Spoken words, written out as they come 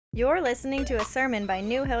You're listening to a sermon by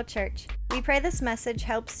New Hill Church. We pray this message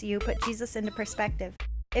helps you put Jesus into perspective.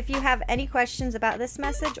 If you have any questions about this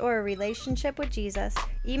message or a relationship with Jesus,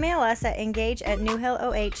 email us at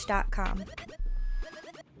engage@newhilloh.com.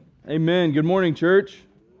 Amen. Good morning, church.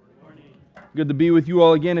 Good to be with you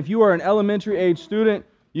all again. If you are an elementary age student,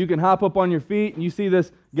 you can hop up on your feet, and you see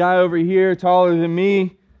this guy over here, taller than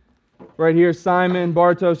me, right here, Simon,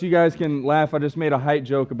 Bartos. You guys can laugh. I just made a height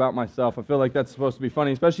joke about myself. I feel like that's supposed to be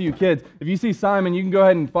funny, especially you kids. If you see Simon, you can go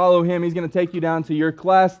ahead and follow him. He's going to take you down to your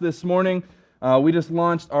class this morning. We just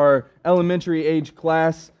launched our elementary age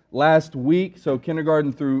class last week, so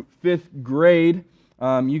kindergarten through 5th grade.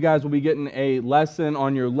 You guys will be getting a lesson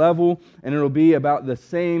on your level, and it'll be about the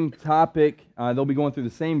same topic. They'll be going through the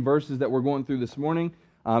same verses that we're going through this morning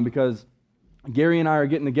because Gary and I are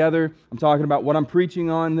getting together. I'm talking about what I'm preaching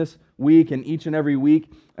on this week and each and every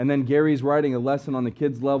week, and then Gary's writing a lesson on the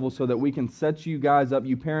kids' level so that we can set you guys up,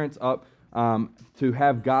 you parents up, to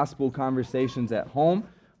have gospel conversations at home.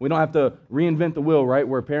 We don't have to reinvent the wheel, right?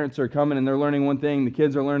 Where parents are coming and they're learning one thing, the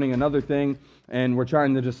kids are learning another thing, and we're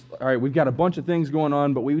trying to just, all right, we've got a bunch of things going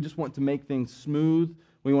on, but we just want to make things smooth.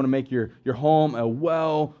 We want to make your home a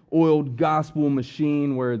well-oiled gospel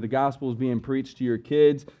machine where the gospel is being preached to your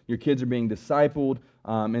kids are being discipled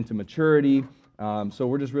into maturity. So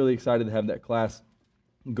we're just really excited to have that class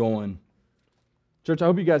going. Church, I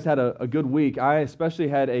hope you guys had a good week. I especially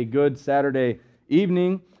had a good Saturday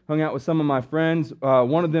evening. Hung out with some of my friends,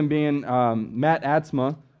 one of them being Matt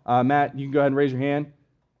Atzma. Matt, you can go ahead and raise your hand.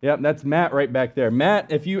 Yep, that's Matt right back there.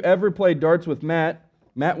 Matt, if you ever play darts with Matt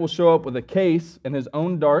will show up with a case and his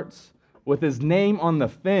own darts with his name on the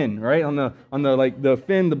fin, right? On the like the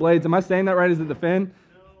fin, the blades. Am I saying that right? Is it the fin?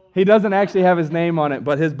 No. He doesn't actually have his name on it,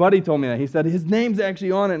 but his buddy told me that. He said his name's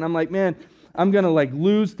actually on it, and I'm like, man, I'm going to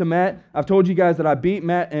lose to Matt. I've told you guys that I beat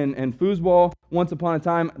Matt in foosball once upon a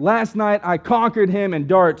time. Last night, I conquered him in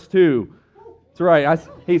darts, too. That's right. I'll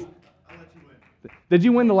let you win. Did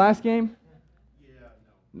you win the last game? Yeah,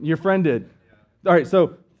 no. Your friend did? Yeah. All right,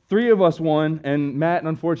 so 3 of us won, and Matt,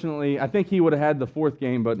 unfortunately, I think he would have had the 4th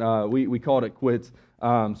game, but we called it quits.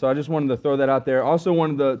 So I just wanted to throw that out there. Also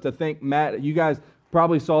wanted to thank Matt. You guys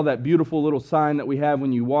probably saw that beautiful little sign that we have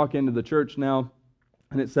when you walk into the church now,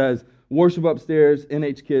 and it says, worship upstairs,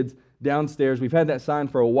 NH Kids downstairs. We've had that sign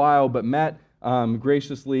for a while, but Matt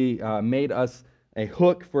graciously made us a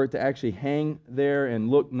hook for it to actually hang there and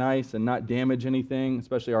look nice and not damage anything,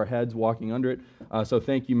 especially our heads walking under it. So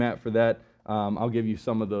thank you, Matt, for that. I'll give you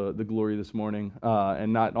some of the glory this morning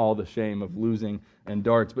and not all the shame of losing in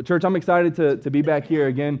darts. But church, I'm excited to be back here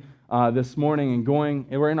again this morning and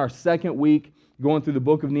we're in our 2nd week going through the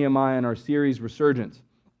book of Nehemiah in our series Resurgence.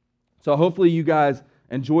 So hopefully you guys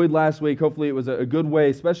enjoyed last week. Hopefully it was a good way,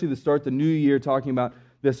 especially to start the new year, talking about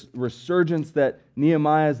this resurgence that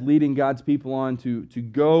Nehemiah is leading God's people on to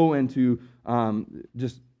go and to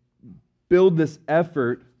just build this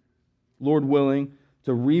effort, Lord willing,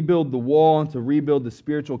 to rebuild the wall and to rebuild the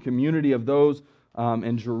spiritual community of those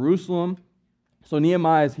in Jerusalem. So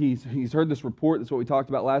Nehemiah, he's heard this report, that's what we talked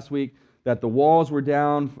about last week, that the walls were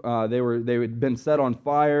down, they had been set on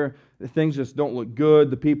fire, things just don't look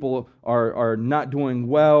good, the people are not doing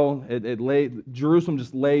well, Jerusalem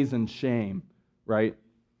just lays in shame, right?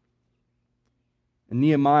 And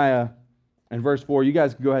Nehemiah, in verse 4, you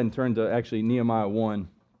guys can go ahead and turn to actually Nehemiah 1,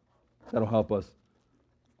 that'll help us.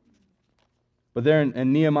 But there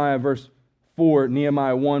in Nehemiah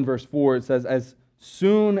 1, verse 4, it says, as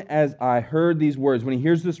soon as I heard these words, when he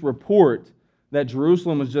hears this report that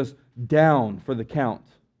Jerusalem was just down for the count,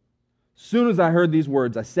 as soon as I heard these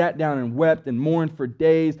words, I sat down and wept and mourned for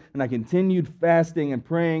days, and I continued fasting and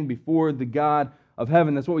praying before the God of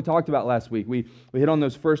heaven. That's what we talked about last week. We hit on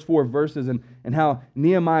those first 4 verses and how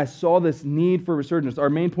Nehemiah saw this need for resurgence. Our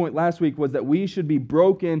main point last week was that we should be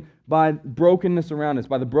broken by brokenness around us,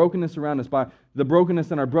 by the brokenness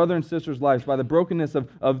in our brother and sisters' lives, by the brokenness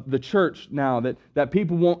of the church now, that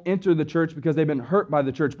people won't enter the church because they've been hurt by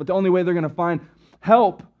the church. But the only way they're going to find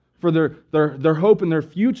help for their hope and their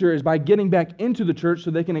future is by getting back into the church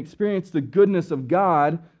so they can experience the goodness of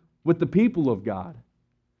God with the people of God.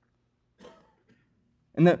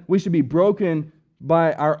 And that we should be broken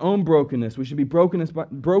by our own brokenness. We should be broken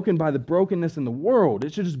by the brokenness in the world.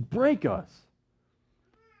 It should just break us.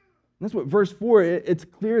 And that's what verse 4, it's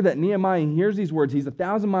clear that Nehemiah hears these words. He's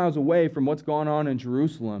 1,000 miles away from what's going on in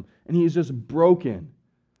Jerusalem, and he's just broken.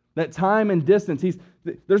 That time and distance,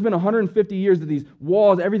 there's been 150 years that these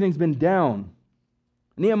walls, everything's been down.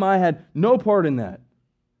 Nehemiah had no part in that.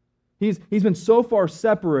 He's been so far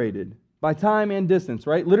separated by time and distance,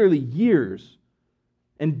 right? Literally years.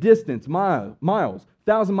 And distance, miles,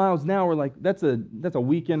 1,000 miles an hour, like that's a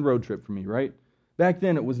weekend road trip for me, right? Back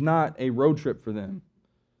then, it was not a road trip for them.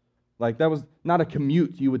 Like, that was not a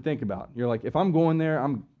commute you would think about. You're like, if I'm going there,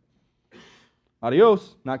 I'm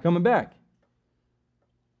adios, not coming back.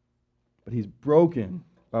 But he's broken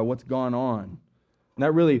by what's gone on. And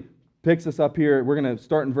that really picks us up here. We're going to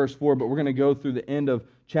start in verse 4, but we're going to go through the end of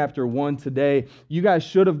chapter 1 today. You guys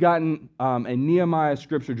should have gotten a Nehemiah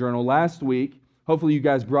scripture journal last week. Hopefully you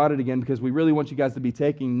guys brought it again because we really want you guys to be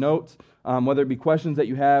taking notes, whether it be questions that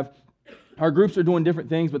you have. Our groups are doing different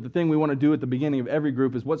things, but the thing we want to do at the beginning of every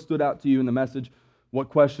group is what stood out to you in the message. What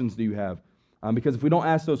questions do you have? Because if we don't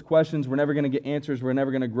ask those questions, we're never going to get answers. We're never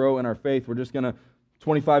going to grow in our faith. We're just going to,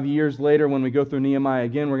 25 years later, when we go through Nehemiah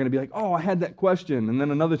again, we're going to be like, oh, I had that question. And then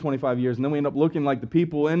another 25 years, and then we end up looking like the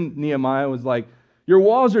people in Nehemiah was like, your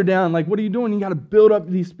walls are down. Like, what are you doing? You got to build up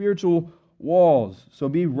these spiritual walls. So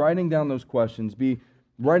be writing down those questions. Be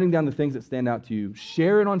writing down the things that stand out to you.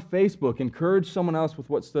 Share it on Facebook. Encourage someone else with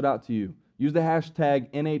what stood out to you. Use the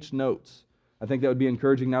hashtag NHNotes. I think that would be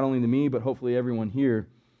encouraging not only to me, but hopefully everyone here.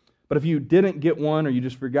 But if you didn't get one or you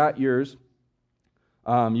just forgot yours,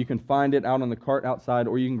 you can find it out on the cart outside,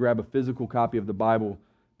 or you can grab a physical copy of the Bible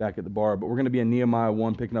back at the bar. But we're going to be in Nehemiah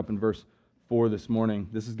 1, picking up in verse 4 this morning.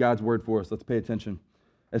 This is God's word for us. Let's pay attention.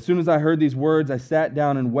 As soon as I heard these words, I sat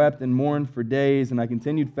down and wept and mourned for days, and I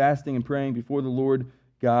continued fasting and praying before the Lord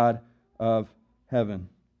God of heaven.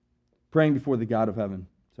 Praying before the God of heaven.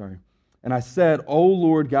 And I said, O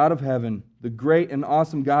Lord God of heaven, the great and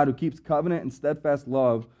awesome God who keeps covenant and steadfast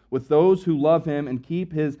love with those who love him and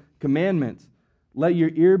keep his commandments, let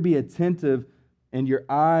your ear be attentive and your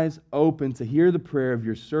eyes open to hear the prayer of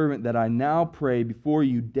your servant that I now pray before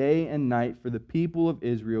you day and night for the people of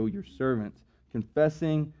Israel, your servants,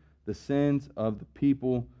 confessing the sins of the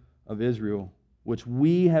people of Israel, which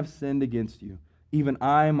we have sinned against you. Even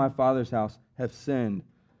I and my father's house have sinned.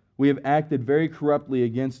 We have acted very corruptly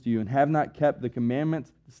against you and have not kept the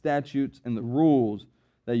commandments, the statutes, and the rules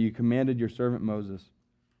that you commanded your servant Moses.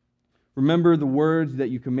 Remember the words that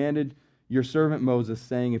you commanded your servant Moses,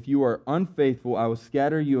 saying, if you are unfaithful, I will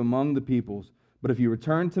scatter you among the peoples. But if you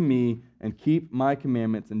return to me and keep my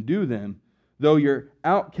commandments and do them, though your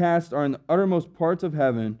outcasts are in the uttermost parts of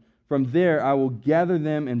heaven, from there I will gather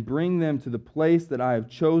them and bring them to the place that I have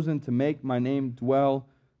chosen to make my name dwell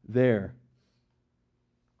there.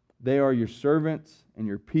 They are your servants and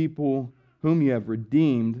your people, whom you have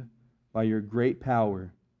redeemed by your great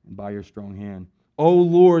power and by your strong hand. O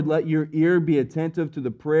Lord, let your ear be attentive to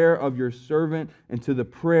the prayer of your servant and to the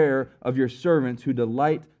prayer of your servants who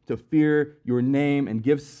delight to fear your name, and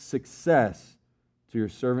give success to your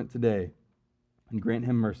servant today, and grant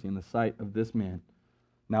him mercy in the sight of this man.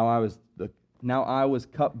 Now I was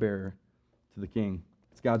cupbearer to the king.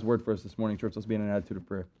 It's God's word for us this morning, church. Let's be in an attitude of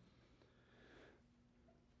prayer.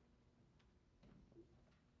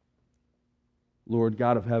 Lord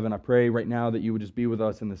God of heaven, I pray right now that you would just be with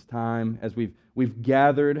us in this time as we've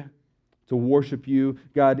gathered to worship you.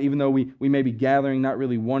 God, even though we may be gathering not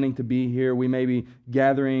really wanting to be here, we may be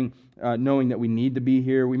gathering knowing that we need to be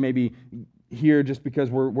here. We may be here just because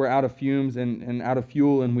we're out of fumes and out of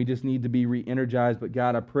fuel and we just need to be re-energized. But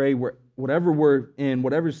God, I pray whatever we're in,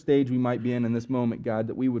 whatever stage we might be in this moment, God,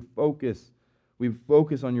 that we would focus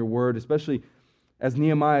on your word, especially as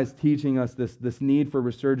Nehemiah is teaching us this need for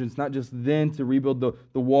resurgence, not just then to rebuild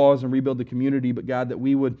the walls and rebuild the community, but God, that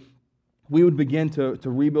we would begin to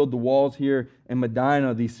rebuild the walls here in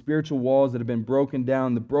Medina, these spiritual walls that have been broken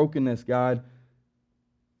down, the brokenness, God,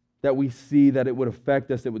 that we see, that it would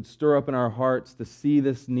affect us, it would stir up in our hearts to see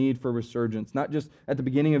this need for resurgence, not just at the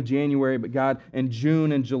beginning of January, but God, in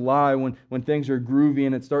June and July when things are groovy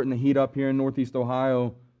and it's starting to heat up here in Northeast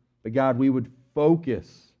Ohio, but God, we would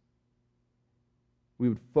focus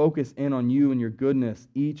in on you and your goodness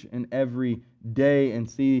each and every day and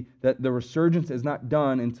see that the resurgence is not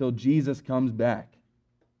done until Jesus comes back.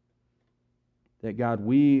 That, God,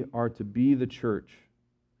 we are to be the church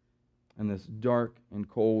in this dark and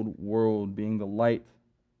cold world, being the light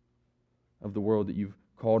of the world that you've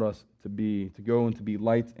called us to be, to go and to be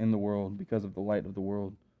lights in the world because of the light of the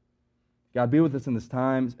world. God, be with us in this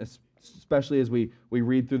time, especially as we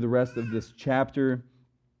read through the rest of this chapter.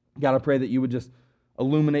 God, I pray that you would just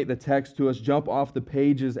illuminate the text to us, jump off the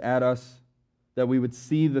pages at us, that we would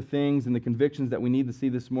see the things and the convictions that we need to see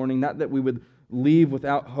this morning. Not that we would leave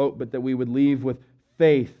without hope, but that we would leave with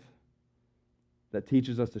faith that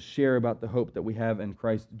teaches us to share about the hope that we have in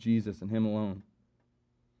Christ Jesus and Him alone.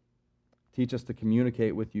 Teach us to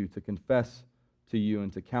communicate with you, to confess to you,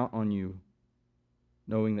 and to count on you,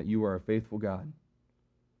 knowing that you are a faithful God.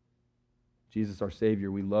 Jesus, our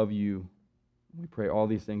Savior, we love you. We pray all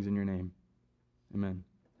these things in your name. Amen.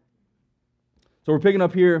 So we're picking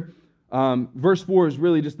up here. Verse 4 is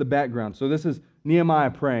really just the background. So this is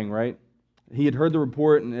Nehemiah praying, right? He had heard the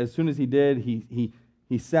report, and as soon as he did,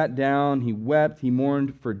 he sat down, he wept, he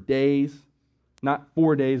mourned for days. Not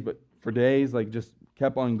 4 days, but for days, like just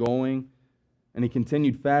kept on going. And he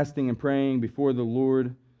continued fasting and praying before the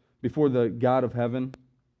Lord, before the God of heaven,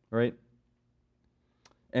 right?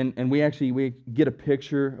 And we get a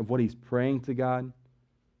picture of what he's praying to God.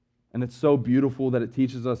 And it's so beautiful that it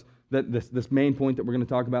teaches us that this main point that we're going to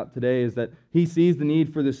talk about today is that he sees the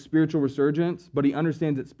need for this spiritual resurgence, but he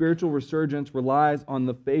understands that spiritual resurgence relies on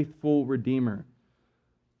the faithful Redeemer.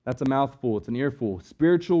 That's a mouthful. It's an earful.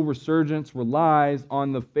 Spiritual resurgence relies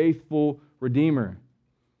on the faithful Redeemer.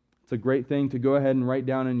 It's a great thing to go ahead and write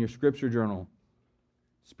down in your scripture journal.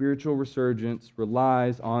 Spiritual resurgence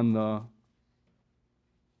relies on the...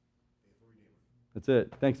 That's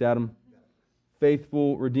it. Thanks, Adam.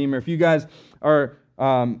 Faithful Redeemer. If you guys are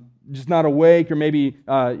just not awake, or maybe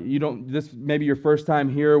you don't, this maybe your first time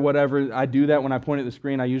here or whatever, I do that when I point at the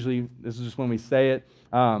screen. This is just when we say it.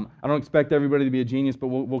 I don't expect everybody to be a genius, but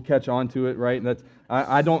we'll catch on to it, right?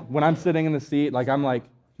 I don't, when I'm sitting in the seat, I'm like,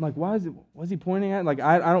 what's he pointing at?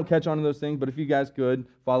 I don't catch on to those things, but if you guys could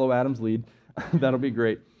follow Adam's lead, that'll be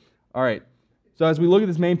great. All right. So as we look at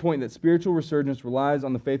this main point that spiritual resurgence relies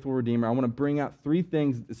on the faithful Redeemer, I want to bring out three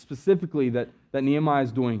things specifically that Nehemiah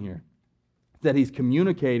is doing here. That he's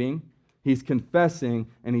communicating, he's confessing,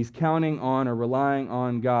 and he's counting on or relying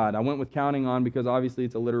on God. I went with counting on because obviously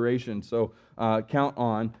it's alliteration, so count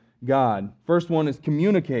on God. First one is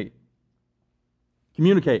communicate.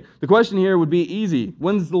 Communicate. The question here would be easy.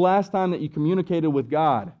 When's the last time that you communicated with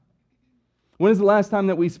God? When is the last time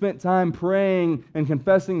that we spent time praying and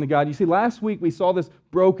confessing to God? You see, last week we saw this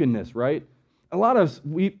brokenness, right? A lot of us,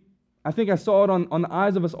 I think I saw it on the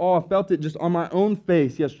eyes of us all. I felt it just on my own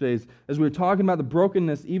face yesterday as we were talking about the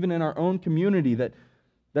brokenness even in our own community that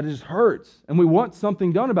it just hurts. And we want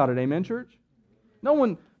something done about it. Amen, church?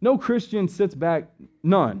 No Christian sits back,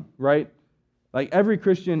 none, right? Every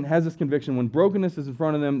Christian has this conviction. When brokenness is in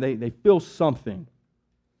front of them, they feel something.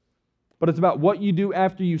 But it's about what you do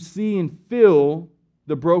after you see and feel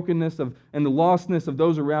the brokenness and the lostness of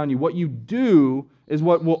those around you. What you do is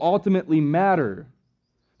what will ultimately matter.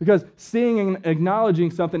 Because seeing and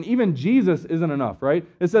acknowledging something, even Jesus isn't enough, right?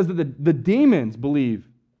 It says that the demons believe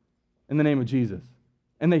in the name of Jesus.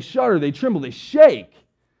 And they shudder, they tremble, they shake.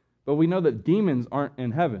 But we know that demons aren't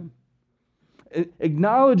in heaven.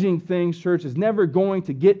 Acknowledging things, church, is never going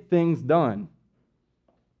to get things done.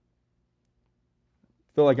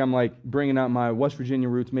 I feel like I'm bringing out my West Virginia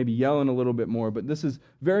roots, maybe yelling a little bit more, but this is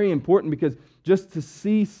very important because just to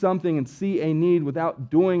see something and see a need without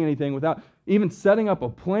doing anything, without even setting up a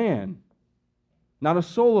plan, not a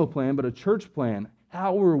solo plan, but a church plan,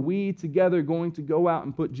 how are we together going to go out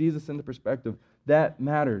and put Jesus into perspective? That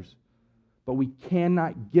matters. But we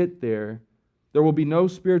cannot get there. There will be no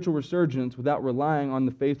spiritual resurgence without relying on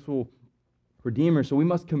the faithful Redeemer, so we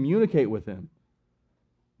must communicate with Him.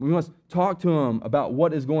 We must talk to Him about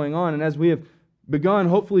what is going on. And as we have begun,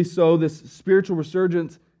 hopefully so, this spiritual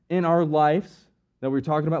resurgence in our lives that we were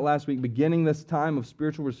talking about last week, beginning this time of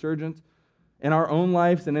spiritual resurgence in our own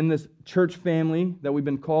lives and in this church family that we've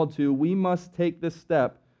been called to, we must take this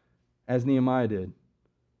step as Nehemiah did.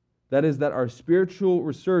 That is that our spiritual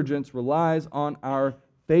resurgence relies on our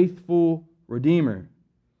faithful Redeemer.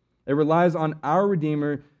 It relies on our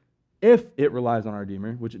Redeemer. If it relies on our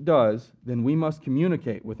Redeemer, which it does, then we must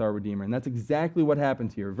communicate with our Redeemer. And that's exactly what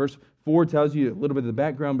happens here. Verse 4 tells you a little bit of the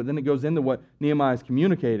background, but then it goes into what Nehemiah is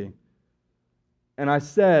communicating. And I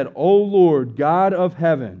said, O Lord, God of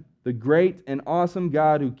heaven, the great and awesome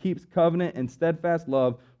God who keeps covenant and steadfast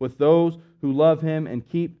love with those who love Him and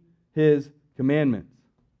keep His commandments.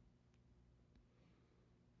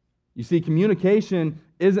 You see, communication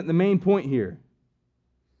isn't the main point here.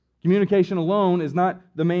 Communication alone is not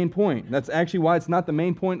the main point. That's actually why it's not the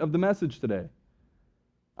main point of the message today.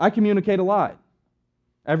 I communicate a lot.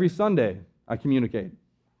 Every Sunday, I communicate.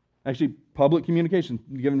 Actually, public communication,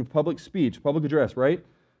 giving a public speech, public address, right?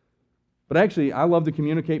 But actually, I love to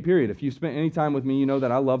communicate, period. If you've spent any time with me, you know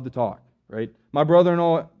that I love to talk, right? My brother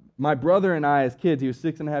and I, as kids, he was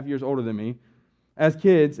 6.5 years older than me, as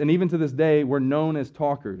kids, and even to this day, we're known as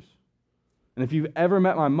talkers. And if you've ever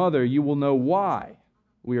met my mother, you will know why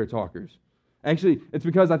we are talkers. Actually, it's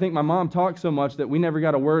because I think my mom talked so much that we never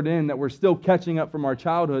got a word in that we're still catching up from our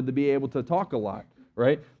childhood to be able to talk a lot,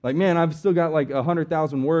 right? Man, I've still got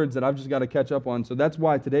 100,000 words that I've just got to catch up on. So that's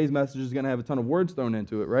why today's message is going to have a ton of words thrown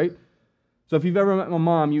into it, right? So if you've ever met my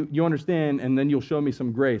mom, you understand, and then you'll show me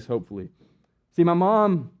some grace, hopefully. See, my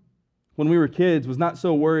mom, when we were kids was not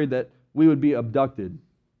so worried that we would be abducted,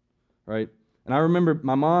 right? And I remember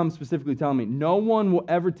my mom specifically telling me, no one will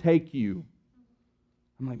ever take you.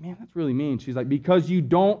 I'm like, man, that's really mean. She's like, because you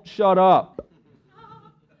don't shut up.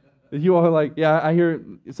 You all are like, yeah, I hear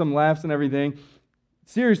some laughs and everything.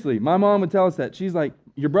 Seriously, my mom would tell us that. She's like,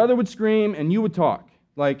 your brother would scream and you would talk.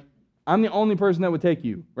 Like, I'm the only person that would take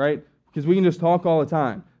you, right? Because we can just talk all the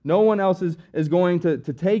time. No one else is going to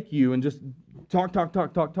take you and just talk,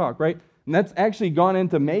 right? And that's actually gone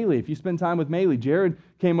into Maylee. If you spend time with Maylee, Jared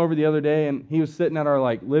came over the other day and he was sitting at our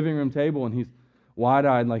living room table and he's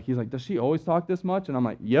wide-eyed. He's like, does she always talk this much? And I'm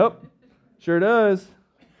like, yep, sure does.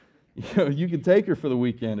 You can take her for the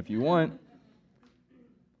weekend if you want.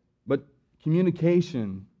 But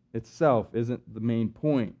communication itself isn't the main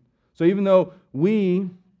point. So even though we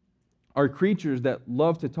are creatures that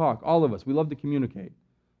love to talk, all of us, we love to communicate.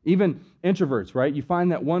 Even introverts, right? You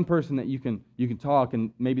find that one person that you can talk,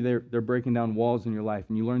 and maybe they're breaking down walls in your life,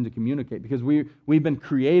 and you learn to communicate because we've been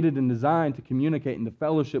created and designed to communicate and to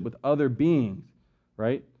fellowship with other beings,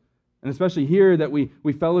 right? And especially here that we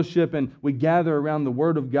fellowship and we gather around the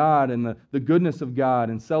Word of God and the goodness of God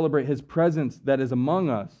and celebrate His presence that is among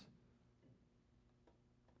us.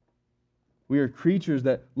 We are creatures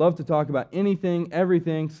that love to talk about anything,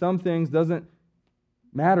 everything, some things, doesn't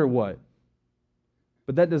matter what.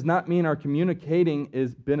 But that does not mean our communicating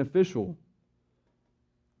is beneficial.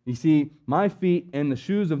 You see, my feet in the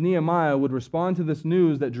shoes of Nehemiah would respond to this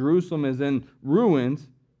news that Jerusalem is in ruins.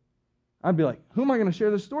 I'd be like, who am I going to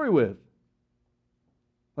share this story with?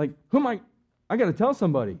 I got to tell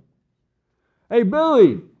somebody. Hey,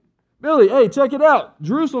 Billy, hey, check it out.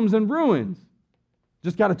 Jerusalem's in ruins.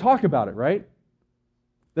 Just got to talk about it, right?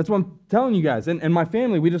 That's what I'm telling you guys. And my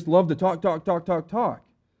family, we just love to talk.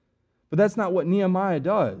 But that's not what Nehemiah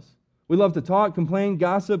does. We love to talk, complain,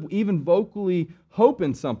 gossip, even vocally hope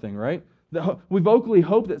in something, right? We vocally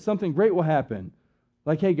hope that something great will happen.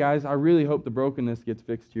 Like, hey guys, I really hope the brokenness gets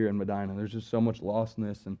fixed here in Medina. There's just so much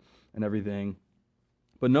lostness and everything.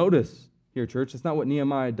 But notice here, church, that's not what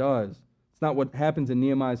Nehemiah does. It's not what happens in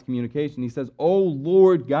Nehemiah's communication. He says, "O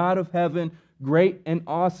Lord, God of heaven, great and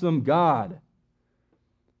awesome God."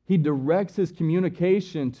 He directs his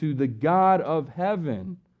communication to the God of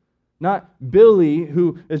heaven. Not Billy,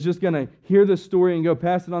 who is just going to hear this story and go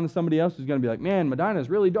pass it on to somebody else who's going to be like, man, Medina is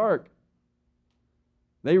really dark.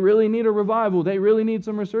 They really need a revival. They really need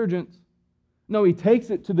some resurgence. No, he takes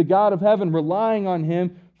it to the God of heaven, relying on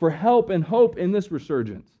Him for help and hope in this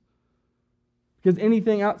resurgence. Because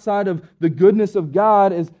anything outside of the goodness of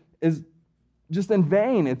God is just in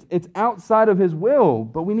vain. It's outside of His will.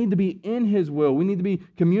 But we need to be in His will. We need to be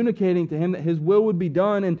communicating to Him that His will would be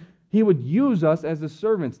done and He would use us as His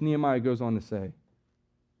servants, Nehemiah goes on to say.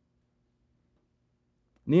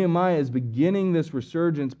 Nehemiah is beginning this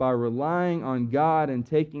resurgence by relying on God and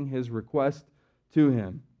taking His request to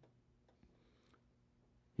Him.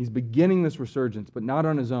 He's beginning this resurgence, but not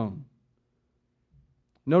on his own.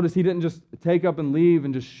 Notice he didn't just take up and leave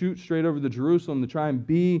and just shoot straight over to Jerusalem to try and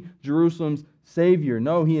be Jerusalem's Savior.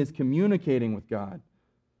 No, he is communicating with God.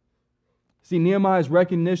 See, Nehemiah's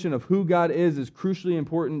recognition of who God is crucially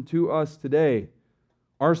important to us today.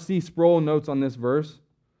 R.C. Sproul notes on this verse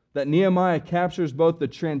that Nehemiah captures both the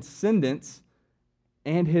transcendence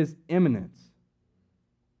and His immanence.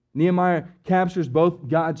 Nehemiah captures both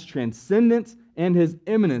God's transcendence and His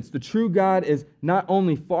immanence. The true God is not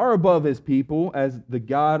only far above His people as the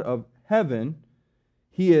God of heaven,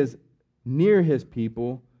 He is near His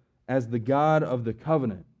people as the God of the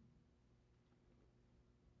covenant.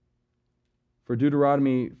 For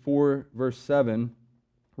Deuteronomy 4, verse 7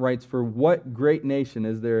 writes, "For what great nation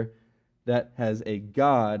is there that has a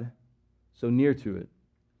God so near to it,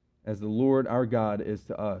 as the Lord our God is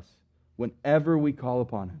to us, whenever we call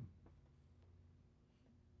upon Him?"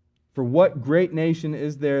 For what great nation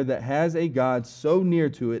is there that has a God so near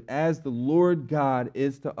to it, as the Lord God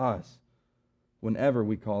is to us, whenever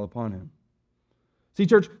we call upon Him? See,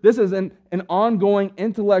 church, this is an ongoing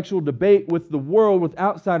intellectual debate with the world, with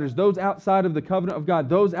outsiders, those outside of the covenant of God,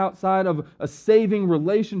 those outside of a saving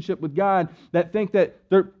relationship with God that think that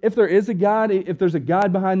if there is a God, if there's a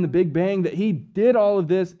God behind the Big Bang, that He did all of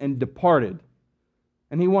this and departed.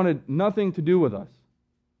 And He wanted nothing to do with us.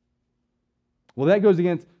 Well, that goes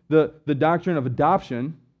against the doctrine of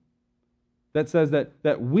adoption that says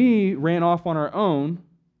that we ran off on our own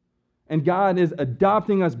and God is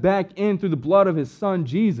adopting us back in through the blood of His Son,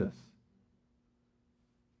 Jesus.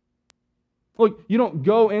 Look, you don't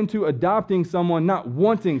go into adopting someone not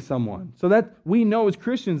wanting someone. So that we know as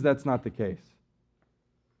Christians that's not the case.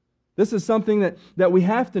 This is something that we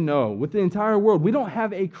have to know with the entire world. We don't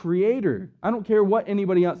have a creator. I don't care what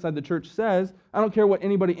anybody outside the church says. I don't care what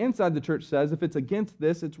anybody inside the church says. If it's against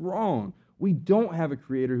this, it's wrong. We don't have a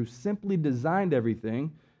creator who simply designed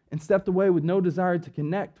everything and stepped away with no desire to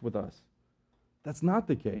connect with us. That's not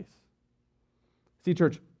the case. See,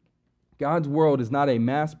 church, God's world is not a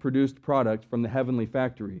mass-produced product from the heavenly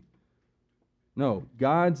factory. No,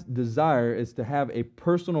 God's desire is to have a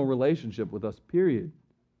personal relationship with us, period.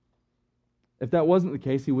 If that wasn't the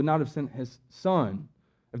case, he would not have sent his son.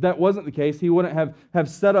 If that wasn't the case, he wouldn't have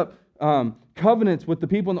set up covenants with the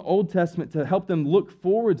people in the Old Testament to help them look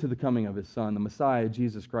forward to the coming of his son, the Messiah,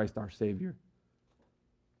 Jesus Christ, our Savior.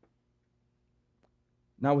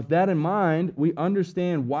 Now, with that in mind, we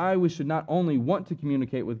understand why we should not only want to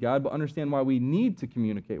communicate with God, but understand why we need to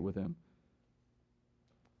communicate with him.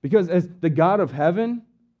 Because as the God of heaven,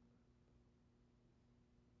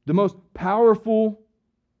 the most powerful,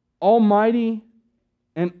 almighty,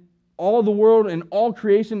 and all the world and all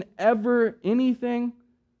creation ever, anything,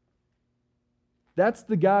 that's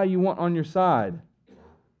the guy you want on your side.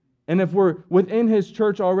 And if we're within his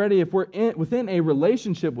church already, if we're within a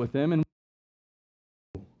relationship with him, and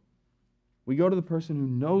we go to the person who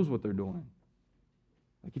knows what they're doing.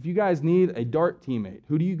 Like if you guys need a dart teammate,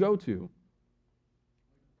 who do you go to?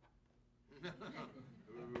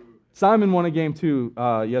 Simon won a game too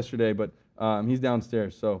yesterday, but he's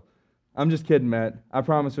downstairs, so I'm just kidding, Matt. I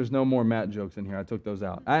promise there's no more Matt jokes in here. I took those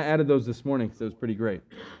out. I added those this morning because it was pretty great.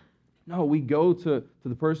 No, we go to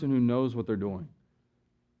the person who knows what they're doing.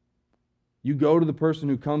 You go to the person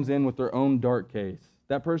who comes in with their own dart case.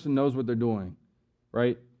 That person knows what they're doing,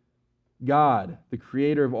 right? God, the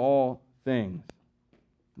creator of all things,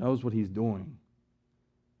 knows what he's doing.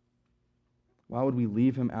 Why would we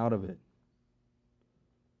leave him out of it?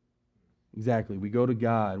 Exactly. We go to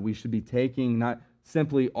God. We should be taking not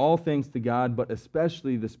simply all things to God, but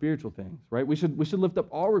especially the spiritual things, right? We should lift up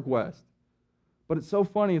all requests. But it's so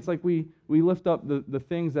funny. It's like we lift up the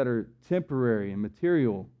things that are temporary and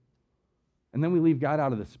material, and then we leave God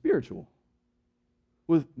out of the spiritual.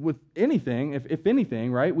 With anything, if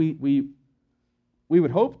anything, right? We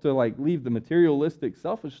would hope to like leave the materialistic,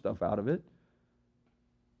 selfish stuff out of it.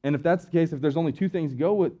 And if that's the case, if there's only two things to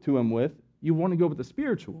go to him with, you want to go with the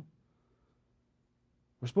spiritual.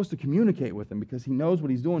 We're supposed to communicate with him because he knows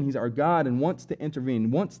what he's doing. He's our God and wants to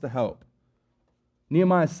intervene, wants to help.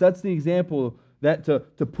 Nehemiah sets the example that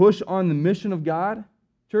to push on the mission of God,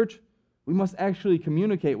 church, we must actually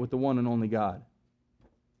communicate with the one and only God,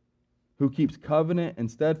 who keeps covenant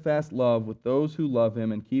and steadfast love with those who love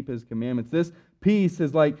him and keep his commandments. This piece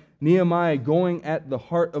is like Nehemiah going at the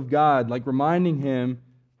heart of God, like reminding him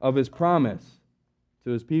of his promise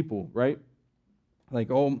to his people, right? Like,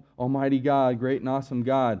 oh, Almighty God, great and awesome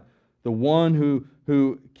God, the one who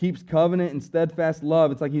keeps covenant and steadfast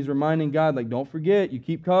love. It's like he's reminding God, like, don't forget, you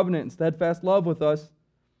keep covenant and steadfast love with us.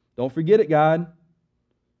 Don't forget it, God.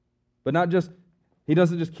 But not just, he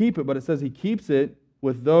doesn't just keep it, but it says he keeps it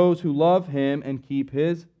with those who love him and keep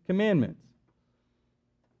his commandments.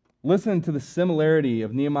 Listen to the similarity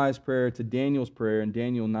of Nehemiah's prayer to Daniel's prayer in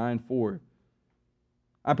Daniel 9:4.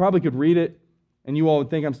 I probably could read it, and you all would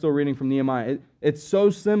think I'm still reading from Nehemiah. It's so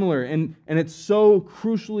similar, and it's so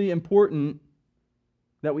crucially important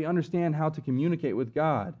that we understand how to communicate with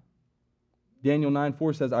God. Daniel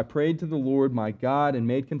 9:4 says, I prayed to the Lord my God and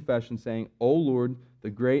made confession, saying, O Lord, the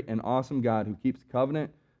great and awesome God who keeps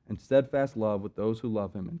covenant and steadfast love with those who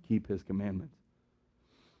love him and keep his commandments.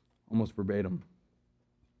 Almost verbatim.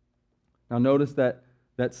 Now notice that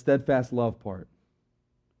steadfast love part.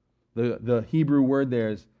 The Hebrew word there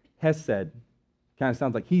is hesed. Kind of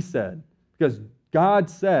sounds like he said. Because God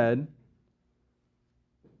said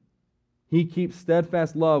he keeps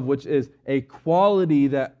steadfast love, which is a quality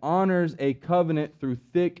that honors a covenant through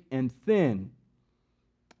thick and thin.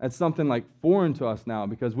 That's something like foreign to us now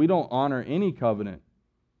because we don't honor any covenant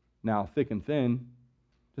now, thick and thin.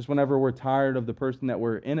 Just whenever we're tired of the person that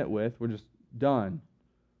we're in it with, we're just done.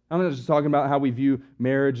 I'm not just talking about how we view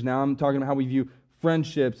marriage now. I'm talking about how we view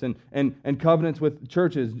friendships and covenants with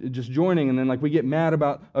churches, just joining, and then like we get mad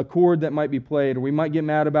about a chord that might be played, or we might get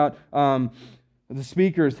mad about the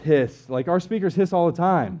speakers hiss. Like our speakers hiss all the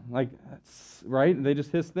time, like, right? They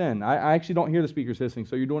just hiss then. I actually don't hear the speakers hissing,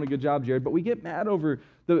 so you're doing a good job, Jared. But we get mad over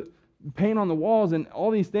the paint on the walls and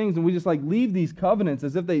all these things, and we just like leave these covenants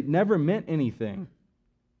as if they never meant anything.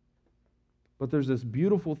 But there's this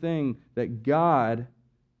beautiful thing that God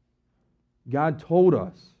told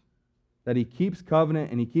us, that he keeps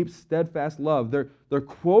covenant and he keeps steadfast love. They're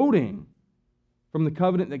quoting from the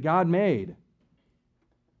covenant that God made.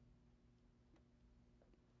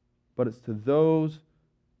 But it's to those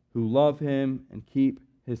who love him and keep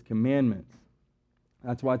his commandments.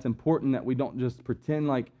 That's why it's important that we don't just pretend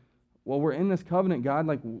like, well, we're in this covenant, God,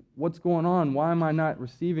 like, what's going on? Why am I not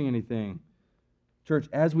receiving anything? Church,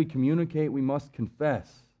 as we communicate, we must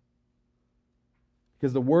confess.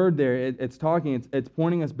 Because the word there, it's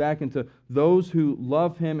pointing us back into those who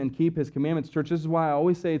love him and keep his commandments. Church, this is why I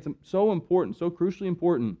always say it's so important, so crucially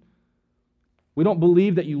important. We don't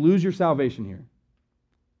believe that you lose your salvation here.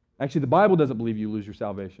 Actually, the Bible doesn't believe you lose your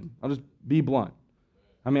salvation. I'll just be blunt.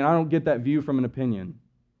 I don't get that view from an opinion.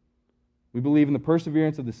 We believe in the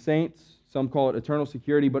perseverance of the saints. Some call it eternal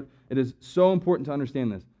security, but it is so important to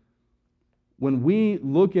understand this. When we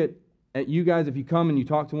look at you guys, if you come and you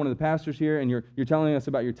talk to one of the pastors here and you're telling us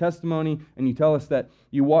about your testimony and you tell us that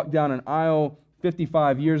you walked down an aisle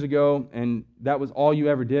 55 years ago and that was all you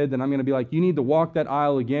ever did, then I'm going to be like, you need to walk that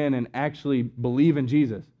aisle again and actually believe in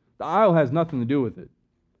Jesus. The aisle has nothing to do with it.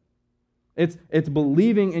 It's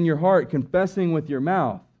believing in your heart, confessing with your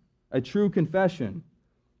mouth, a true confession.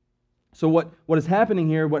 So what is happening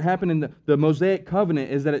here, what happened in the Mosaic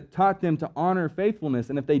covenant is that it taught them to honor faithfulness.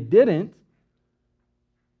 And if they didn't,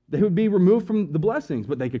 they would be removed from the blessings,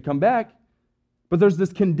 but they could come back. But there's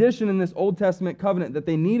this condition in this Old Testament covenant that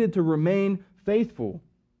they needed to remain faithful.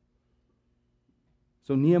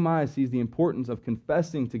 So Nehemiah sees the importance of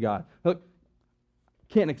confessing to God. Look,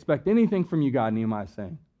 can't expect anything from you, God, Nehemiah is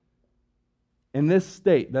saying. In this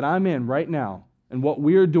state that I'm in right now, and what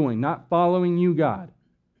we're doing, not following you, God.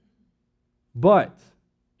 But,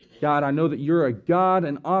 God, I know that you're a God,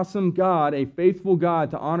 an awesome God, a faithful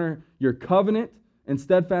God to honor your covenant and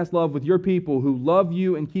steadfast love with your people who love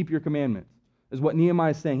you and keep your commandments, is what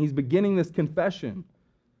Nehemiah is saying. He's beginning this confession.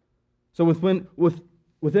 So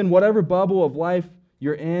within whatever bubble of life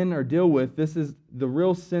you're in or deal with, this is the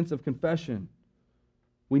real sense of confession.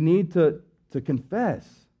 We need to confess.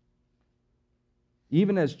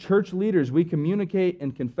 Even as church leaders, we communicate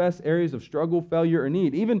and confess areas of struggle, failure, or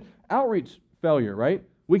need. Even outreach failure, right?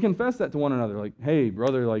 We confess that to one another. Like, hey,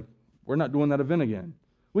 brother, we're not doing that event again.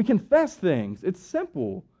 We confess things. It's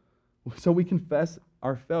simple. So we confess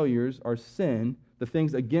our failures, our sin, the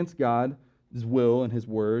things against God's will and his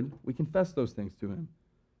word. We confess those things to him.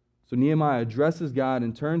 So Nehemiah addresses God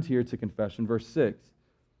and turns here to confession. Verse 6,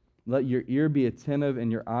 let your ear be attentive and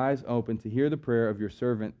your eyes open to hear the prayer of your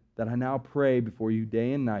servant that I now pray before you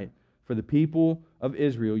day and night for the people of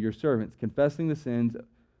Israel, your servants, confessing the sins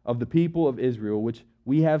of the people of Israel, which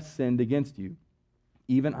we have sinned against you.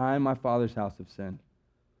 Even I and my father's house have sinned.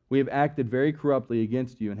 We have acted very corruptly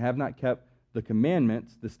against you and have not kept the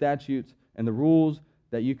commandments, the statutes, and the rules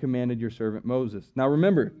that you commanded your servant Moses. Now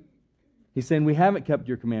remember, he's saying we haven't kept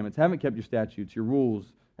your commandments, haven't kept your statutes, your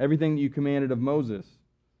rules, everything that you commanded of Moses.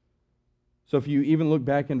 So if you even look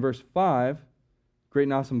back in verse 5, great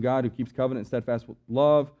and awesome God who keeps covenant and steadfast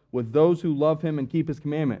love with those who love him and keep his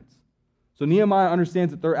commandments. So Nehemiah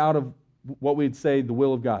understands that they're out of what we'd say the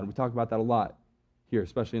will of God. We talk about that a lot here,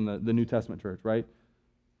 especially in the New Testament church, right?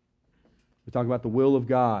 We talk about the will of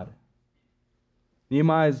God.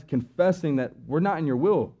 Nehemiah is confessing that we're not in your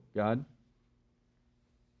will, God.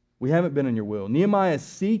 We haven't been in your will. Nehemiah is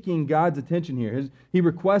seeking God's attention here. He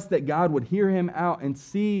requests that God would hear him out and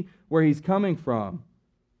see where he's coming from.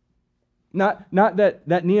 Not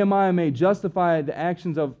that Nehemiah may justify the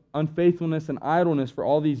actions of unfaithfulness and idleness for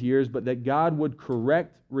all these years, but that God would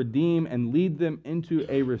correct, redeem, and lead them into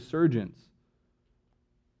a resurgence.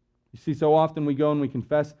 You see, so often we go and we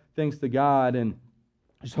confess things to God and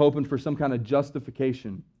just hoping for some kind of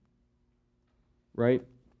justification, right?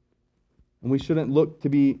 And we shouldn't look to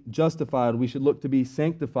be justified. We should look to be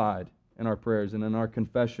sanctified in our prayers and in our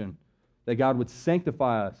confession, that God would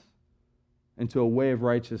sanctify us into a way of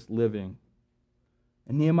righteous living.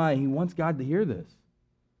 And Nehemiah, he wants God to hear this.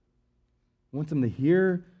 He wants him to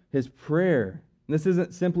hear his prayer. And this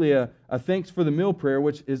isn't simply a thanks for the meal prayer,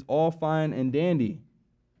 which is all fine and dandy,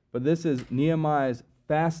 but this is Nehemiah's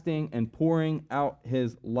fasting and pouring out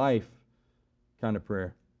his life kind of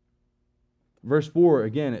prayer. Verse 4,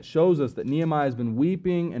 again, it shows us that Nehemiah has been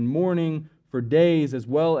weeping and mourning for days as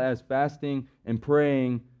well as fasting and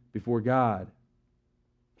praying before God.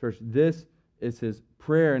 Church, this is his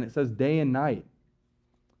prayer, and it says day and night.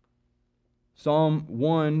 Psalm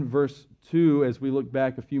 1, verse 2, as we look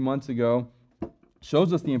back a few months ago,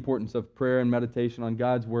 shows us the importance of prayer and meditation on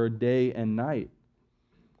God's word day and night.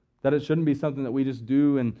 That it shouldn't be something that we just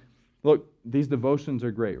do and, look, these devotions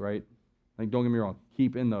are great, right? Don't get me wrong,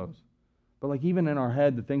 keep in those. But even in our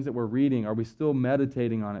head, the things that we're reading, are we still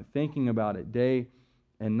meditating on it, thinking about it day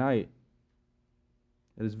and night?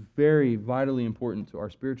 It is very vitally important to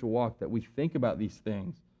our spiritual walk that we think about these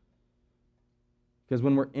things. Because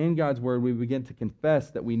when we're in God's word, we begin to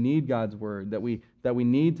confess that we need God's word, that we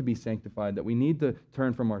need to be sanctified, that we need to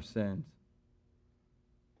turn from our sins.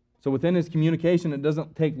 So within his communication, it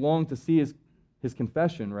doesn't take long to see his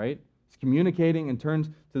confession, right? He's communicating and turns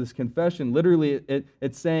to this confession. Literally,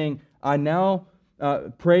 it's saying, I now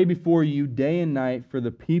pray before you day and night for the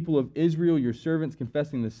people of Israel, your servants,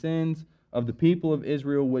 confessing the sins of the people of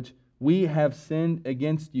Israel, which we have sinned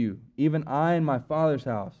against you, even I and my father's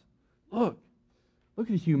house. Look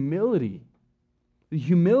at the humility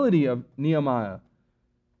of Nehemiah.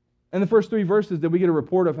 In the first 3 verses, did we get a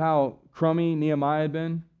report of how crummy Nehemiah had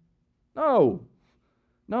been? No,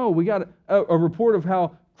 we got a report of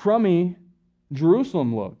how crummy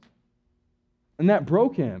Jerusalem looked. And that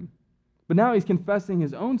broke him. But now he's confessing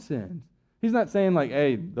his own sins. He's not saying like,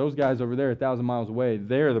 hey, those guys over there 1,000 miles away,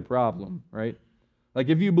 they're the problem, right? Like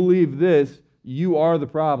if you believe this, you are the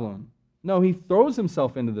problem. No, he throws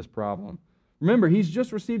himself into this problem. Remember, he's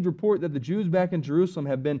just received report that the Jews back in Jerusalem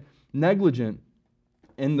have been negligent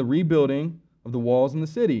in the rebuilding of the walls in the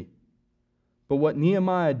city. But what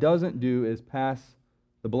Nehemiah doesn't do is pass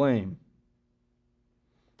the blame.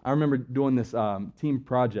 I remember doing this team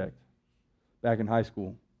project back in high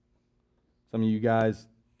school. Some of you guys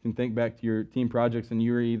can think back to your team projects and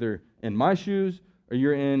you're either in my shoes or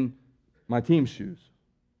you're in my team's shoes,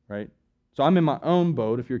 right? So I'm in my own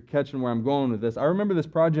boat, if you're catching where I'm going with this. I remember this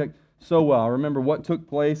project so well. I remember what took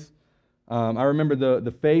place. I remember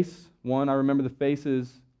the face. One, I remember the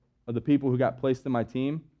faces of the people who got placed in my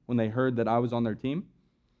team when they heard that I was on their team.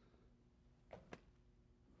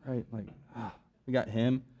 Right, we got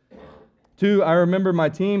him. 2, I remember my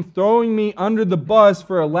team throwing me under the bus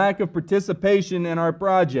for a lack of participation in our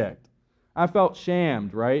project. I felt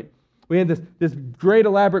shamed, right? We had this great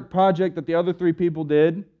elaborate project that the other 3 people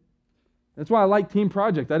did. That's why I like team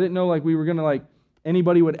projects. I didn't know we were going to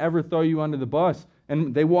anybody would ever throw you under the bus.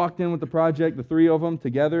 And they walked in with the project, the 3 of them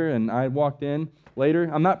together, and I walked in later.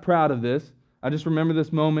 I'm not proud of this. I just remember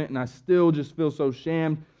this moment, and I still just feel so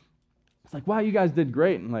shamed. It's like, wow, you guys did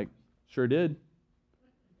great. And sure did.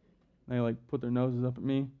 They put their noses up at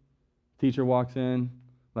me. Teacher walks in,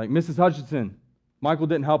 Mrs. Hutchinson, Michael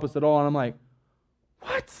didn't help us at all. And I'm like,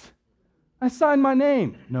 what? I signed my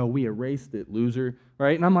name. No, we erased it, loser.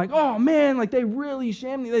 Right? And I'm like, oh man, they really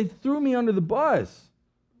shamed me. They threw me under the bus.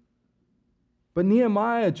 But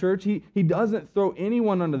Nehemiah, church, he doesn't throw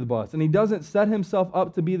anyone under the bus, and he doesn't set himself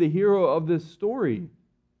up to be the hero of this story.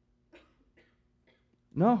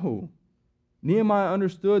 No. Nehemiah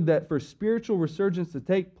understood that for spiritual resurgence to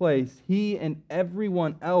take place, he and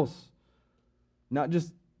everyone else, not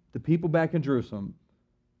just the people back in Jerusalem,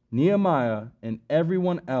 Nehemiah and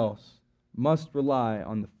everyone else must rely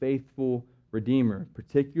on the faithful Redeemer,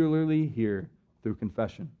 particularly here through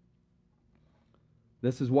confession.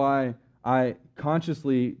 This is why I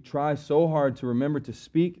consciously try so hard to remember to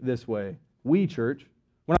speak this way. We, church,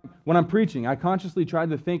 when I'm preaching, I consciously try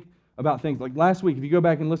to think about things. Like last week, if you go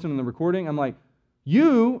back and listen to the recording, I'm like,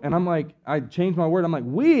 you, and I'm like, I changed my word. I'm like,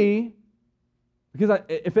 we, because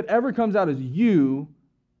if it ever comes out as you,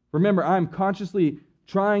 remember, I'm consciously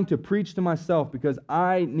trying to preach to myself because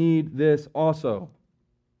I need this also.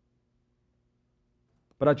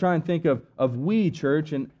 But I try and think of we,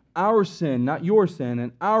 church, and our sin, not your sin,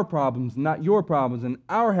 and our problems, not your problems, and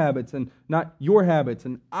our habits, and not your habits,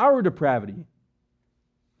 and our depravity.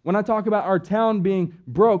 When I talk about our town being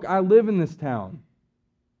broke, I live in this town.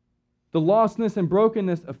 The lostness and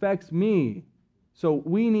brokenness affects me. So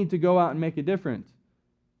we need to go out and make a difference.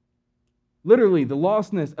 Literally, the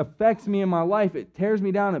lostness affects me in my life. It tears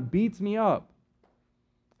me down. It beats me up.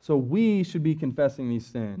 So we should be confessing these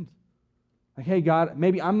sins. Hey, God,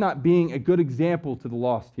 maybe I'm not being a good example to the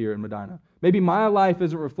lost here in Medina. Maybe my life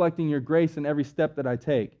isn't reflecting your grace in every step that I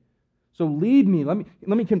take. So lead me. Let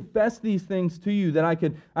me confess these things to you that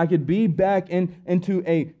I could be back into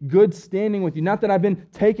a good standing with you. Not that I've been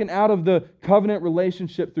taken out of the covenant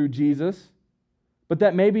relationship through Jesus, but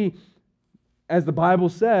that maybe, as the Bible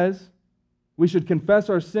says, we should confess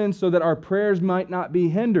our sins so that our prayers might not be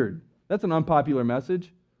hindered. That's an unpopular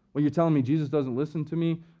message. Well, you're telling me Jesus doesn't listen to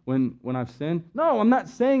me when I've sinned? No, I'm not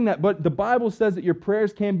saying that, but the Bible says that your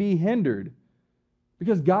prayers can be hindered.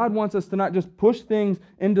 Because God wants us to not just push things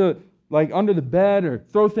into under the bed or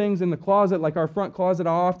throw things in the closet like our front closet I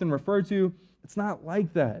often refer to. It's not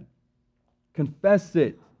like that. Confess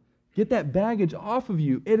it. Get that baggage off of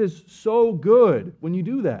you. It is so good when you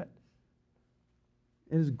do that.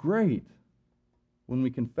 It is great when we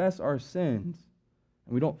confess our sins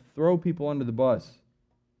and we don't throw people under the bus,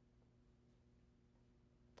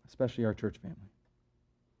 especially our church family.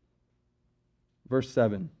 Verse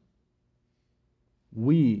 7.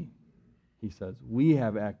 We, he says, we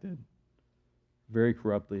have acted very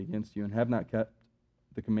corruptly against you and have not kept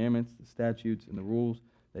the commandments, the statutes, and the rules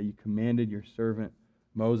that you commanded your servant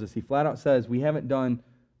Moses. He flat out says, we haven't done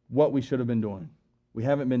what we should have been doing. We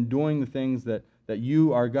haven't been doing the things that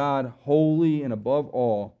you, our God, holy and above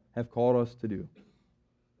all, have called us to do.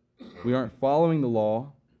 We aren't following the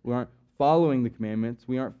law. We aren't following the commandments.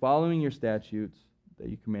 We aren't following your statutes that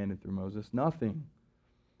you commanded through Moses. Nothing.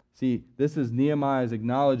 See, this is Nehemiah's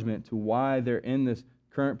acknowledgement to why they're in this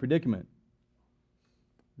current predicament.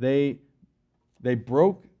 They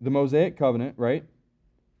broke the Mosaic covenant, right?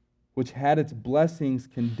 Which had its blessings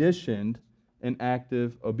conditioned in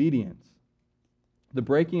active obedience. The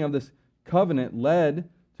breaking of this covenant led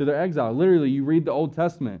to their exile. Literally, you read the Old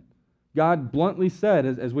Testament. God bluntly said,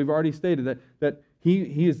 as we've already stated, that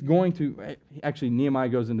he is going to, actually Nehemiah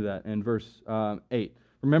goes into that in verse 8.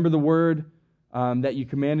 Remember the word that you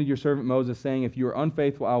commanded your servant Moses, saying, if you are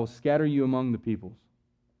unfaithful, I will scatter you among the peoples.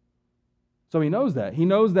 So he knows that. He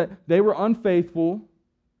knows that they were unfaithful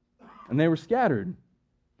and they were scattered.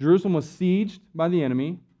 Jerusalem was sieged by the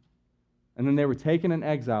enemy, and then they were taken in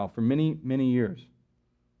exile for many, many years.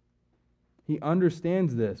 He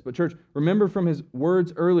understands this. But church, remember from his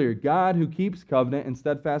words earlier, God who keeps covenant and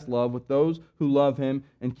steadfast love with those who love him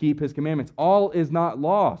and keep his commandments. All is not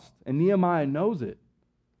lost, and Nehemiah knows it.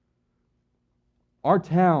 Our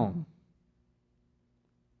town,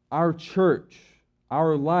 our church,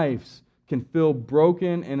 our lives can feel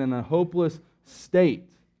broken and in a hopeless state.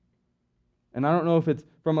 And I don't know if it's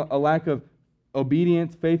from a lack of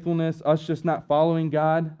obedience, faithfulness, us just not following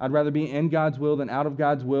God. I'd rather be in God's will than out of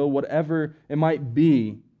God's will, whatever it might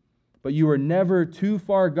be. But you are never too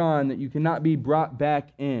far gone that you cannot be brought back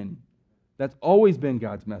in. That's always been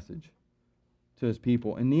God's message to his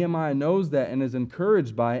people. And Nehemiah knows that and is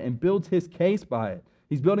encouraged by it and builds his case by it.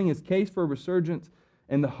 He's building his case for a resurgence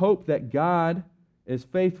in the hope that God is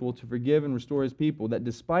faithful to forgive and restore his people, that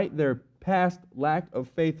despite their past lack of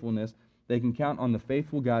faithfulness, they can count on the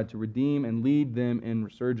faithful God to redeem and lead them in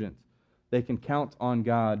resurgence. They can count on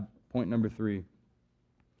God. Point number 3.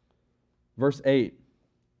 Verse 8.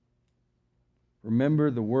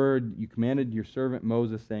 Remember the word you commanded your servant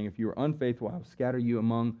Moses, saying, if you are unfaithful, I will scatter you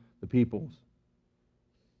among the peoples.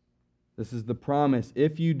 This is the promise.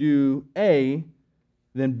 If you do A,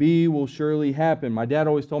 then B will surely happen. My dad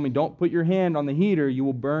always told me, don't put your hand on the heater, you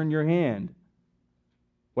will burn your hand.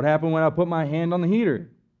 What happened when I put my hand on the heater?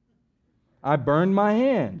 I burned my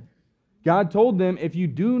hand. God told them, if you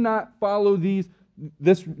do not follow these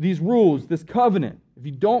rules, this covenant, if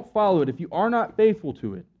you don't follow it, if you are not faithful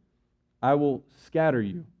to it, I will scatter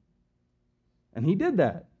you. And he did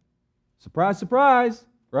that. Surprise, surprise,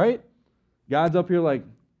 right? God's up here like,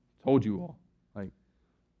 told you all. Like,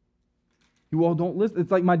 you all don't listen.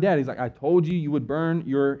 It's like my dad. He's like, I told you you would burn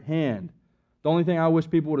your hand. The only thing I wish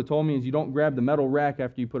people would have told me is you don't grab the metal rack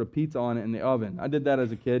after you put a pizza on it in the oven. I did that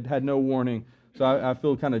as a kid, had no warning, so I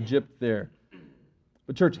feel kind of gypped there.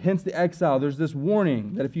 But church, hence the exile, there's this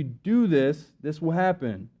warning that if you do this, this will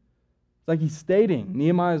happen. It's like he's stating,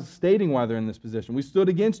 Nehemiah is stating why they're in this position. We stood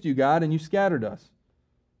against you, God, and you scattered us.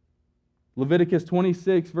 Leviticus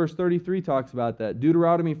 26, verse 33 talks about that.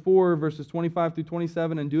 Deuteronomy 4, verses 25 through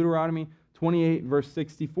 27, and Deuteronomy 28, verse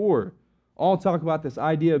 64. All talk about this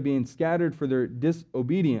idea of being scattered for their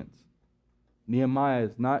disobedience. Nehemiah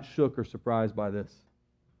is not shook or surprised by this.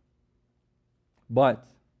 But,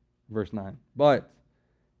 verse 9, but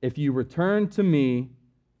if you return to me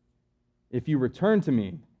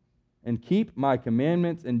and keep my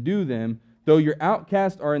commandments and do them, though your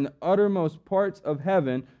outcasts are in the uttermost parts of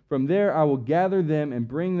heaven, from there I will gather them and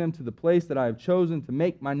bring them to the place that I have chosen to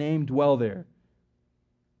make my name dwell there.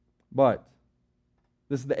 But,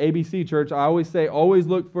 this is the ABC, church. I always say, always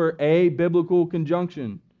look for a biblical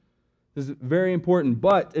conjunction. This is very important.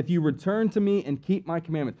 But if you return to me and keep my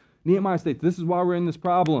commandments. Nehemiah states, this is why we're in this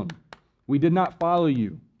problem. We did not follow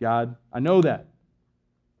you, God. I know that.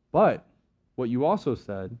 But what you also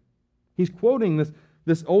said, he's quoting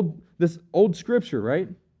this old scripture, right?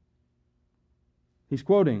 He's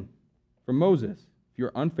quoting from Moses. If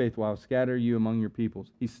you're unfaithful, I will scatter you among your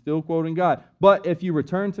peoples. He's still quoting God. But if you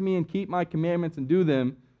return to me and keep my commandments and do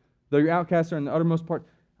them, though your outcasts are in the uttermost part,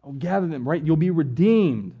 I'll gather them, right? You'll be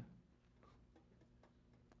redeemed.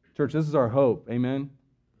 Church, this is our hope. Amen?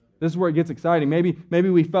 This is where it gets exciting. Maybe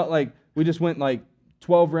we felt like we just went like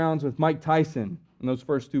 12 rounds with Mike Tyson in those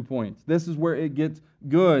first 2 points. This is where it gets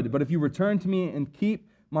good. But if you return to me and keep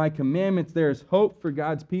my commandments, there is hope for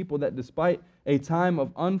God's people that despite a time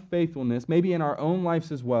of unfaithfulness, maybe in our own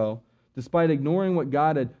lives as well, despite ignoring what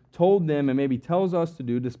God had told them and maybe tells us to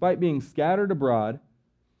do, despite being scattered abroad,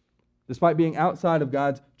 despite being outside of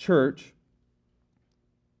God's church,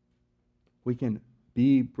 we can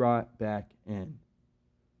be brought back in.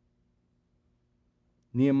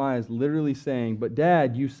 Nehemiah is literally saying, but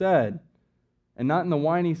Dad, you said, and not in the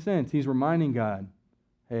whiny sense, he's reminding God,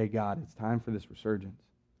 hey, God, it's time for this resurgence.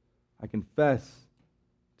 I confess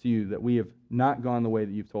to you that we have not gone the way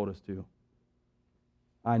that you've told us to.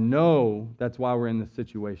 I know that's why we're in this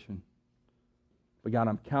situation. But God,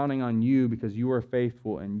 I'm counting on you because you are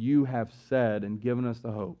faithful and you have said and given us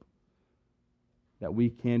the hope that we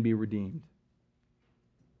can be redeemed.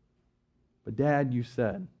 But Dad, you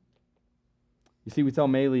said. You see, we tell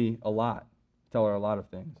Maylee a lot. We tell her a lot of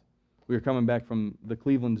things. We were coming back from the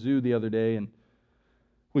Cleveland Zoo the other day, and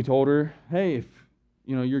we told her, hey, if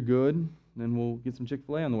you're good, then we'll get some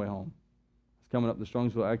Chick-fil-A on the way home. It's coming up the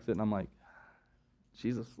Strongsville exit, and I'm like,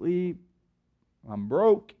 she's asleep. I'm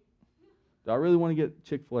broke. Do I really want to get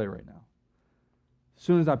Chick-fil-A right now? As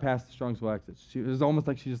soon as I passed the Strongsville exit, it was almost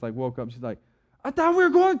like she just woke up. She's like, I thought we were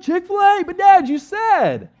going to Chick-fil-A, but Dad, you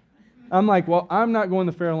said. I'm like, well, I'm not going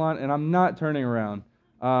to Fairlawn, and I'm not turning around.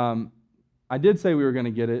 I did say we were going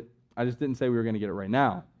to get it. I just didn't say we were going to get it right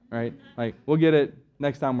now, right? We'll get it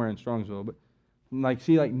next time we're in Strongsville. But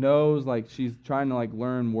she knows, she's trying to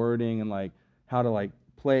learn wording and how to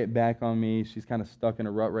play it back on me. She's kind of stuck in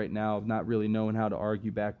a rut right now of not really knowing how to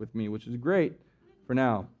argue back with me, which is great for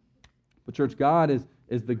now. But church, God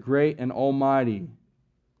is the great and almighty.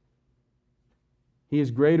 He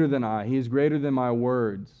is greater than I. He is greater than my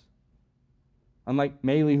words. Unlike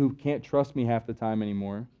Maylee, who can't trust me half the time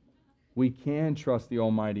anymore, we can trust the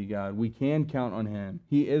almighty God. We can count on him.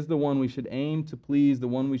 He is the one we should aim to please, the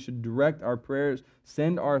one we should direct our prayers,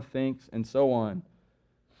 send our thanks, and so on.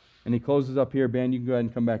 And he closes up here. Ben, you can go ahead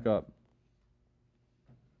and come back up.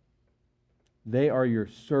 They are your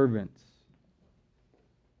servants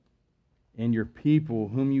and your people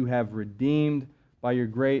whom you have redeemed by your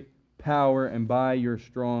great power and by your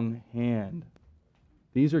strong hand.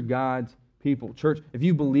 These are God's people. Church, if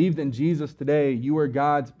you believed in Jesus today, you are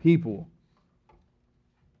God's people.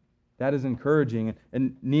 That is encouraging.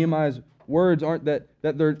 And Nehemiah's words aren't that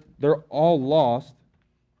they're all lost,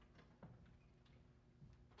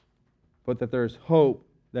 but that there's hope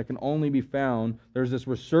that can only be found. There's this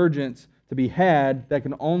resurgence to be had that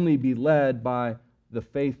can only be led by the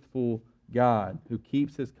faithful God who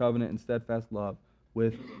keeps his covenant and steadfast love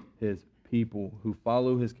with his people who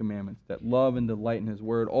follow his commandments, that love and delight in his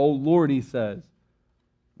word. Oh Lord, he says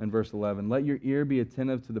in verse 11, let your ear be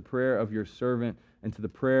attentive to the prayer of your servant and to the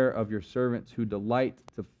prayer of your servants who delight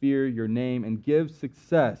to fear your name, and give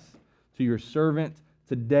success to your servant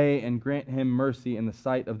today, and grant him mercy in the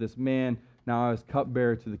sight of this man now as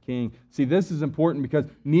cupbearer to the king. See, this is important because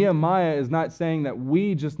Nehemiah is not saying that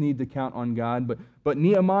we just need to count on God, but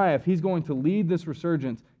Nehemiah, if he's going to lead this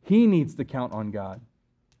resurgence, he needs to count on God.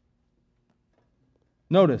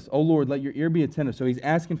 Notice, oh Lord, let your ear be attentive. So he's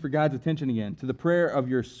asking for God's attention again to the prayer of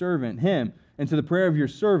your servant, him, and to the prayer of your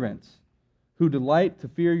servants who delight to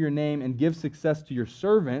fear your name, and give success to your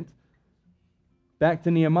servant. Back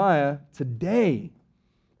to Nehemiah today,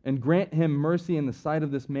 and grant him mercy in the sight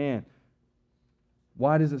of this man.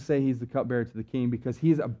 Why does it say he's the cupbearer to the king? Because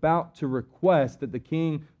he's about to request that the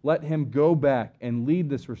king let him go back and lead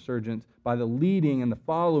this resurgence by the leading and the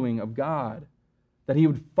following of God. That he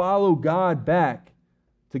would follow God back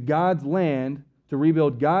to God's land, to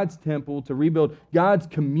rebuild God's temple, to rebuild God's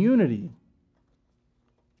community.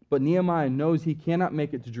 But Nehemiah knows he cannot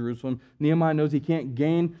make it to Jerusalem. Nehemiah knows he can't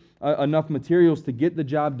gain enough materials to get the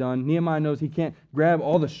job done. Nehemiah knows he can't grab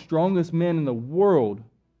all the strongest men in the world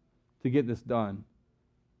to get this done.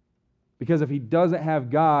 Because if he doesn't have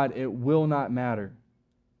God, it will not matter.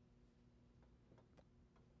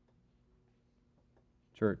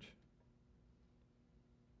 Church,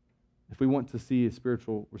 if we want to see a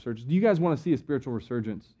spiritual resurgence, do you guys want to see a spiritual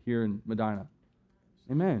resurgence here in Medina?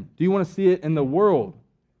 Amen. Do you want to see it in the world?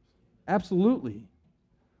 Absolutely.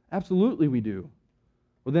 Absolutely we do.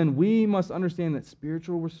 Well, then we must understand that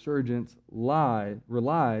spiritual resurgence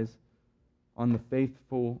relies on the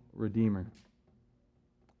faithful Redeemer.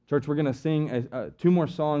 Church, we're going to sing 2 more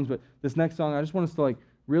songs, but this next song, I just want us to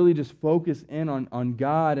really just focus in on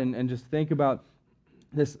God and just think about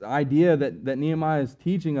this idea that Nehemiah is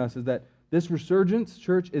teaching us, is that this resurgence,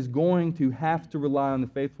 church, is going to have to rely on the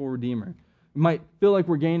faithful Redeemer. It might feel like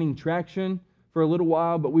we're gaining traction for a little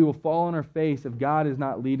while, but we will fall on our face if God is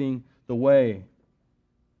not leading the way.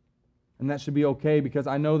 And that should be okay, because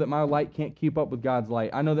I know that my light can't keep up with God's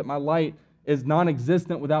light. I know that my light is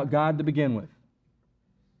non-existent without God to begin with.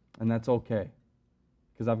 And that's okay,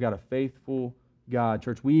 because I've got a faithful God.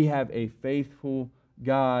 Church, we have a faithful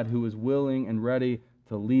God who is willing and ready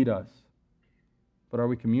to lead us. But are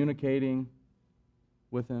we communicating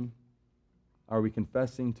with him? Are we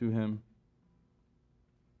confessing to him?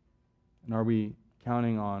 And are we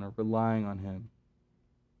counting on or relying on him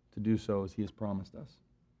to do so as he has promised us?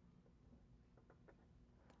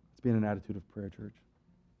 Let's be in an attitude of prayer, church.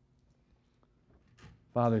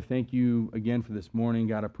 Father, thank you again for this morning.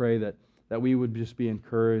 God, I pray that we would just be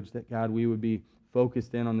encouraged, that, God, we would be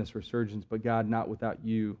focused in on this resurgence, but, God, not without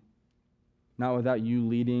you. Not without you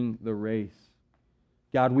leading the race.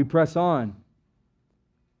 God, we press on,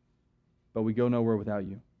 but we go nowhere without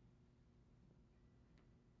you.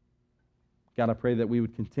 God, I pray that we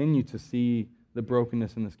would continue to see the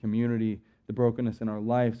brokenness in this community, the brokenness in our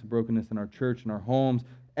lives, the brokenness in our church, in our homes,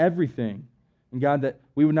 everything. And God, that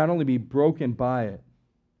we would not only be broken by it,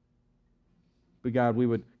 but God, we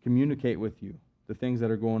would communicate with you the things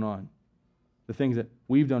that are going on, the things that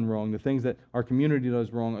we've done wrong, the things that our community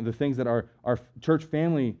does wrong, or the things that our church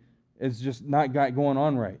family is just not got going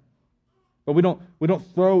on right. But we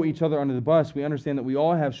don't throw each other under the bus. We understand that we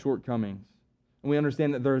all have shortcomings. And we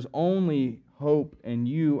understand that there is only hope in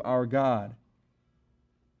you, our God.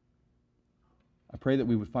 I pray that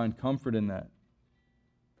we would find comfort in that.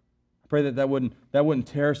 I pray that wouldn't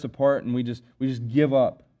tear us apart and we just give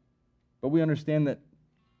up. But we understand that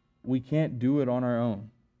we can't do it on our own.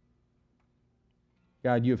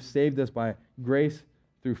 God, you have saved us by grace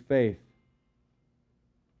through faith.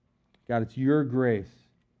 God, it's your grace.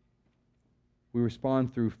 We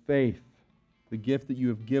respond through faith, the gift that you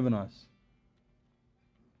have given us.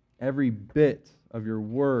 Every bit of your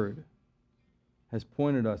word has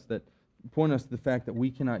pointed us to the fact that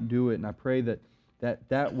we cannot do it. And I pray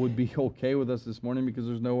that would be okay with us this morning because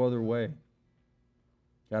there's no other way.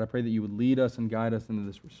 God, I pray that you would lead us and guide us into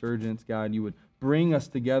this resurgence. God, you would bring us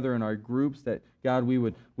together in our groups, that, God, we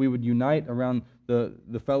would unite around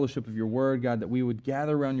the fellowship of your word, God, that we would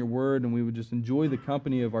gather around your word and we would just enjoy the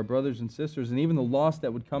company of our brothers and sisters and even the lost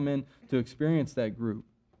that would come in to experience that group.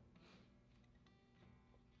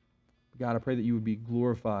 God, I pray that you would be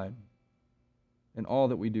glorified in all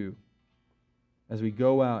that we do. As we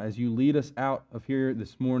go out, as you lead us out of here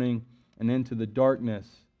this morning and into the darkness,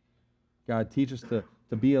 God, teach us to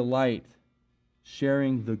be a light,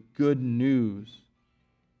 sharing the good news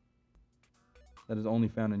that is only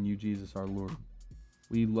found in you, Jesus, our Lord.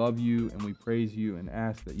 We love you and we praise you and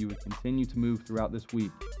ask that you would continue to move throughout this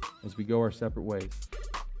week as we go our separate ways.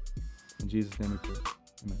 In Jesus' name we pray.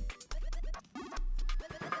 Amen.